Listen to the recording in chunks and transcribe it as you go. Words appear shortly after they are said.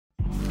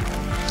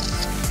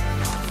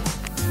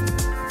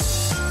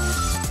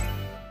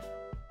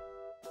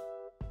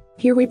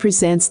Here we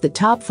presents the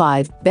top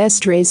 5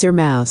 best Razer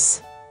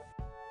mouse.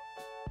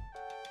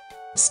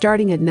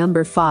 Starting at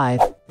number 5,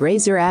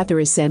 Razer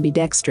Atheris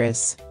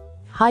Ambidextrous.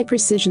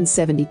 High-precision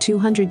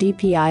 7200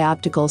 dpi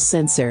optical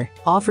sensor,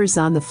 offers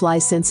on-the-fly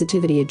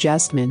sensitivity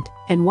adjustment,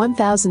 and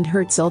 1000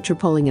 Hz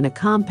ultrapolling in a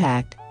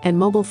compact and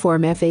mobile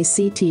form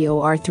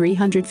FACTOR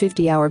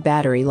 350-hour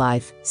battery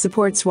life,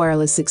 supports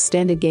wireless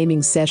extended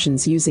gaming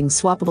sessions using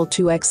swappable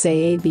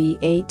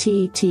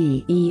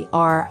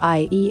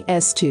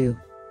 2xAABATTERIES2.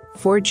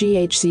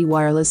 4G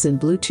wireless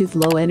and Bluetooth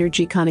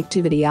low-energy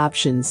connectivity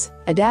options.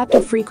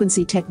 Adaptive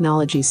frequency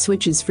technology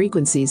switches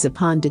frequencies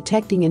upon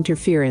detecting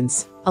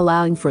interference,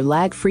 allowing for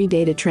lag-free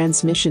data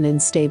transmission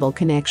and stable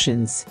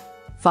connections.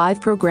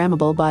 5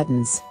 programmable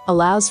buttons,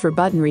 allows for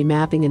button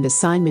remapping and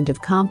assignment of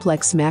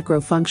complex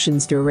macro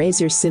functions through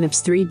Razer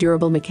Synapse 3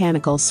 durable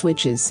mechanical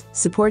switches,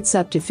 supports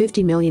up to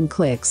 50 million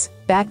clicks,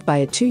 backed by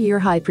a 2-year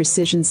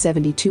high-precision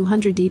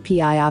 7200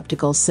 dpi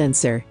optical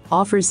sensor,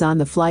 offers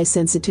on-the-fly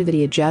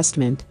sensitivity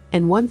adjustment,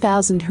 and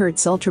 1000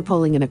 Hz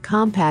ultrapolling in a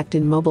compact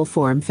and mobile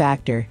form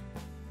factor.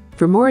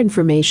 For more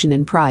information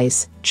and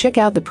price, check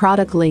out the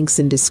product links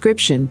in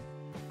description.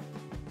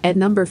 At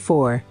number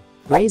 4,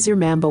 Razer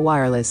Mamba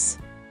Wireless.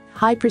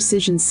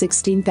 High-precision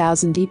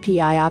 16,000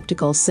 dpi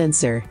optical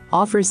sensor,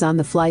 offers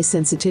on-the-fly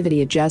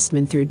sensitivity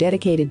adjustment through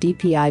dedicated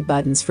DPI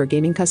buttons for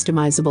gaming.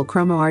 Customizable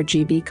chromo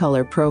RGB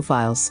color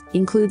profiles,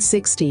 include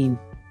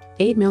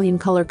 8 million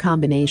color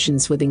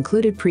combinations with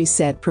included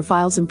preset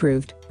profiles.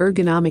 Improved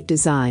ergonomic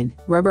design,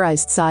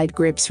 rubberized side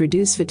grips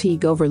reduce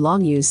fatigue over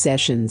long use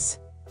sessions.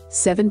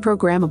 7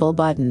 programmable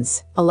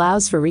buttons,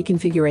 allows for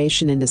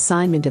reconfiguration and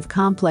assignment of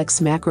complex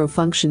macro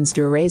functions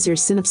through Razer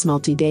Synapse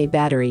multi-day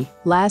battery,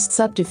 lasts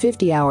up to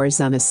 50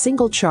 hours on a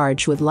single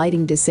charge with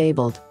lighting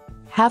disabled.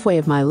 Halfway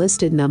of my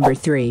listed number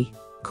 3,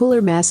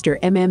 Cooler Master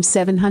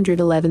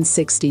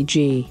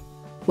MM71160G.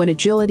 When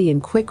agility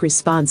and quick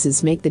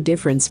responses make the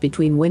difference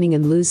between winning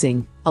and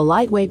losing, a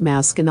lightweight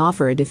mouse can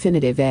offer a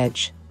definitive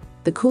edge.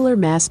 The Cooler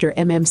Master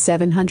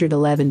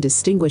MM711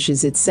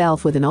 distinguishes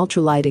itself with an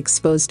ultralight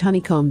exposed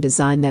honeycomb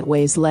design that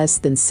weighs less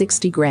than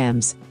 60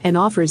 grams and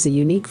offers a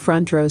unique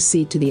front row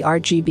seat to the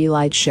RGB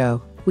light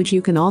show, which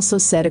you can also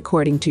set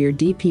according to your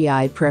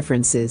DPI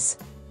preferences.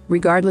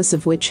 Regardless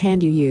of which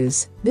hand you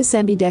use, this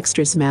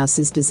ambidextrous mouse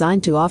is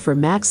designed to offer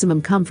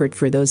maximum comfort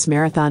for those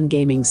marathon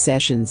gaming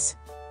sessions.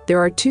 There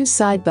are 2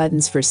 side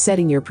buttons for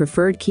setting your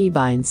preferred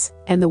keybinds,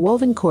 and the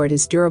woven cord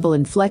is durable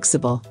and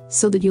flexible,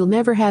 so that you'll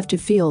never have to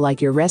feel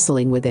like you're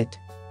wrestling with it.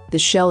 The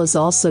shell is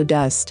also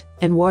dust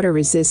and water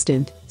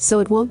resistant, so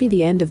it won't be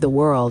the end of the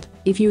world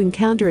if you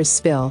encounter a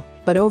spill,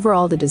 but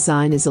overall the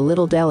design is a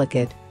little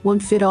delicate,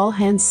 won't fit all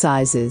hand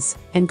sizes,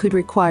 and could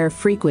require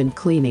frequent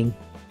cleaning.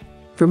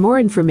 For more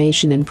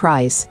information and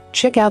price,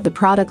 check out the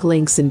product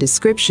links in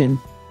description.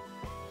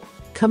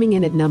 Coming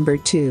in at number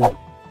 2.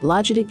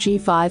 Logitech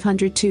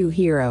G502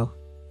 Hero.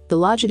 The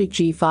Logitech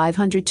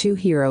G502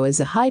 Hero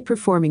is a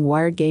high-performing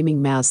wired gaming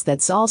mouse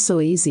that's also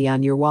easy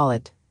on your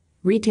wallet.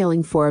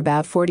 Retailing for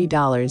about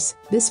 $40,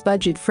 this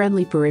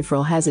budget-friendly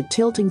peripheral has a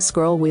tilting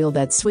scroll wheel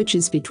that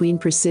switches between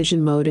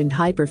precision mode and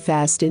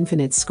hyper-fast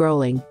infinite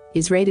scrolling,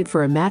 is rated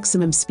for a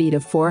maximum speed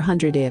of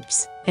 400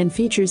 IPS, and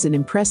features an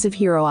impressive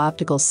Hero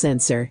optical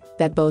sensor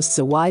that boasts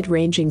a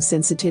wide-ranging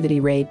sensitivity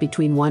rate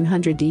between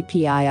 100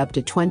 dpi up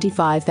to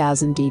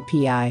 25,000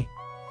 dpi.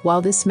 While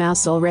this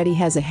mouse already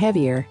has a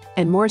heavier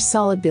and more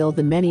solid build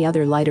than many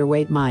other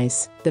lighter-weight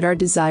mice that are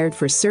desired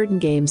for certain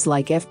games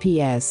like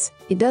FPS,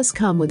 it does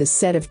come with a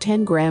set of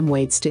 10-gram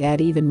weights to add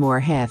even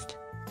more heft.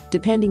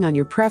 Depending on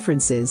your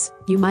preferences,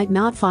 you might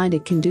not find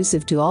it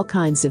conducive to all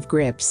kinds of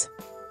grips.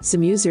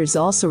 Some users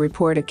also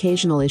report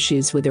occasional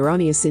issues with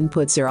erroneous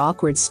inputs or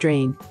awkward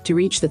strain to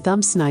reach the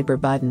thumb sniper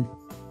button.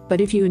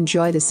 But if you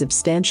enjoy the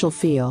substantial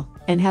feel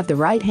and have the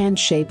right hand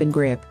shape and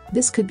grip,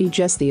 this could be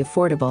just the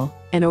affordable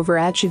and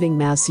overachieving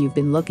mouse you've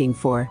been looking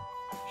for.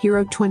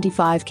 Hero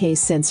 25K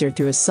sensor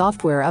through a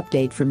software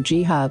update from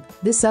G-Hub.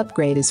 This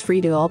upgrade is free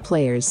to all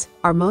players,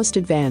 are most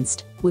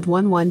advanced, with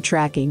 1-1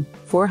 tracking,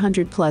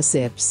 400 plus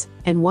IPS,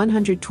 and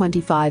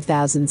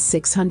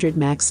 125,600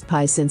 max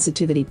pi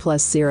sensitivity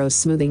plus 0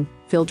 smoothing,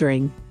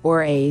 filtering,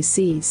 or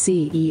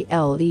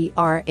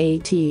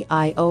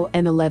ACCELERATIO,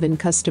 and 11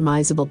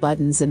 customizable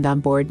buttons and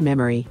onboard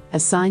memory.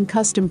 Assign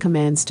custom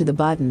commands to the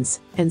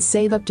buttons, and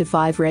save up to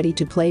 5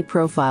 ready-to-play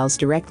profiles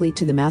directly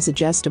to the mouse.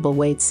 Adjustable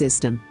weight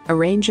system,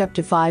 arrange up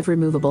to 5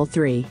 removable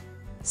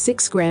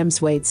 3.6 grams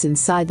weights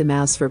inside the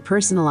mouse for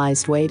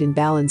personalized weight and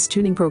balance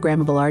tuning.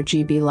 Programmable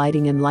RGB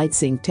lighting and light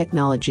sync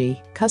technology,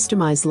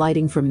 customize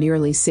lighting from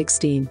nearly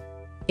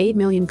 8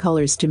 million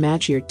colors to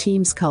match your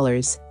team's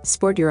colors.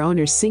 Sport your own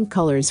or sync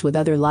colors with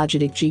other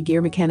Logitech G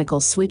Gear. Mechanical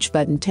switch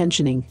button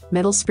tensioning,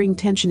 metal spring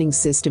tensioning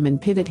system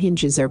and pivot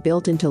hinges are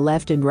built into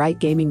left and right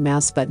gaming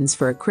mouse buttons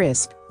for a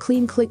crisp,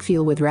 clean click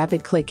feel with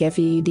rapid click.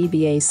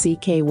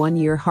 FEEDBACK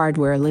 1-year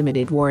hardware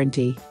limited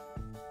warranty.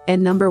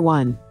 And number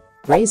 1.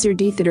 Razer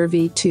DeathAdder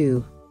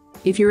V2.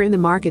 If you're in the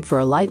market for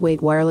a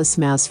lightweight wireless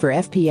mouse for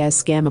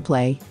FPS gamma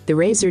play, the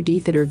Razer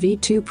DeathAdder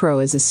V2 Pro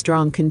is a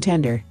strong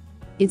contender.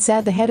 It's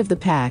at the head of the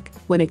pack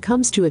when it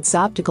comes to its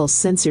optical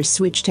sensor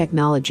switch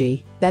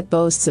technology that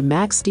boasts a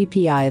max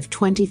DPI of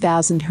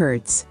 20,000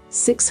 Hz,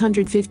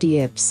 650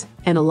 IPS,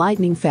 and a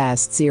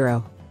lightning-fast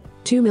 0.2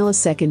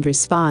 millisecond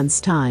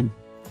response time.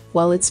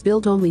 While it's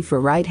built only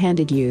for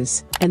right-handed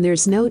use, and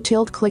there's no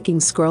tilt-clicking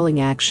scrolling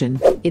action,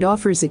 it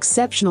offers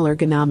exceptional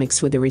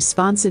ergonomics with a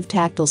responsive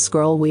tactile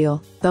scroll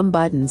wheel, thumb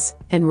buttons,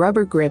 and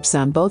rubber grips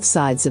on both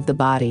sides of the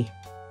body.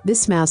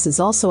 This mouse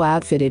is also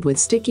outfitted with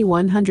sticky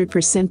 100%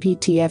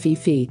 PTFE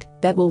feet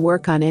that will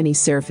work on any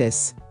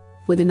surface.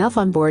 With enough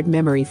onboard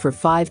memory for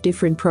 5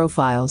 different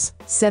profiles,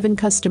 7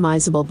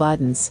 customizable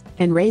buttons,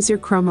 and Razer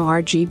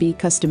Chroma RGB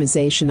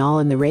customization all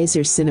in the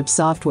Razer Synapse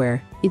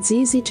software, it's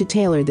easy to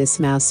tailor this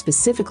mouse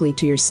specifically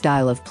to your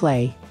style of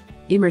play.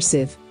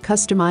 Immersive,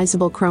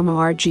 customizable Chroma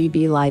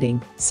RGB lighting,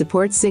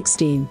 supports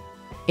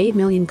 16.8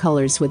 million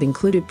colors with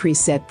included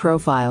preset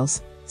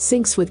profiles,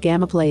 syncs with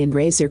GammaPlay and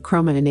Razer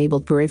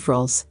Chroma-enabled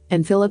peripherals,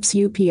 and Philips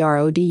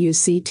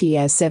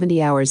UPRODUCTS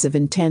 70 hours of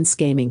intense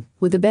gaming.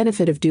 With the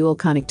benefit of dual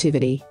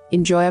connectivity,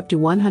 enjoy up to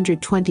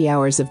 120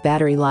 hours of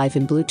battery life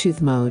in Bluetooth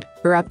mode,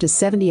 or up to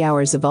 70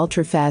 hours of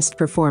ultra-fast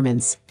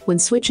performance when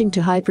switching to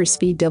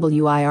hyperspeed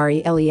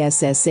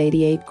WIRELESS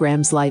 88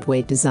 grams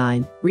lightweight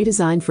design,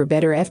 redesigned for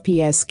better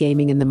FPS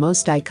gaming and the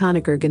most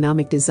iconic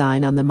ergonomic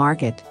design on the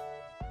market.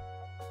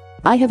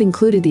 I have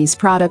included these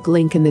product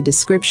link in the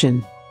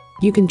description.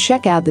 You can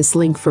check out this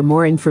link for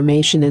more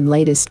information and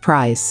latest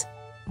price.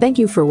 Thank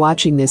you for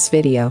watching this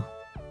video.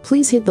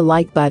 Please hit the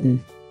like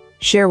button,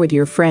 share with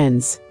your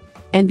friends,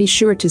 and be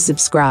sure to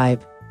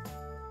subscribe.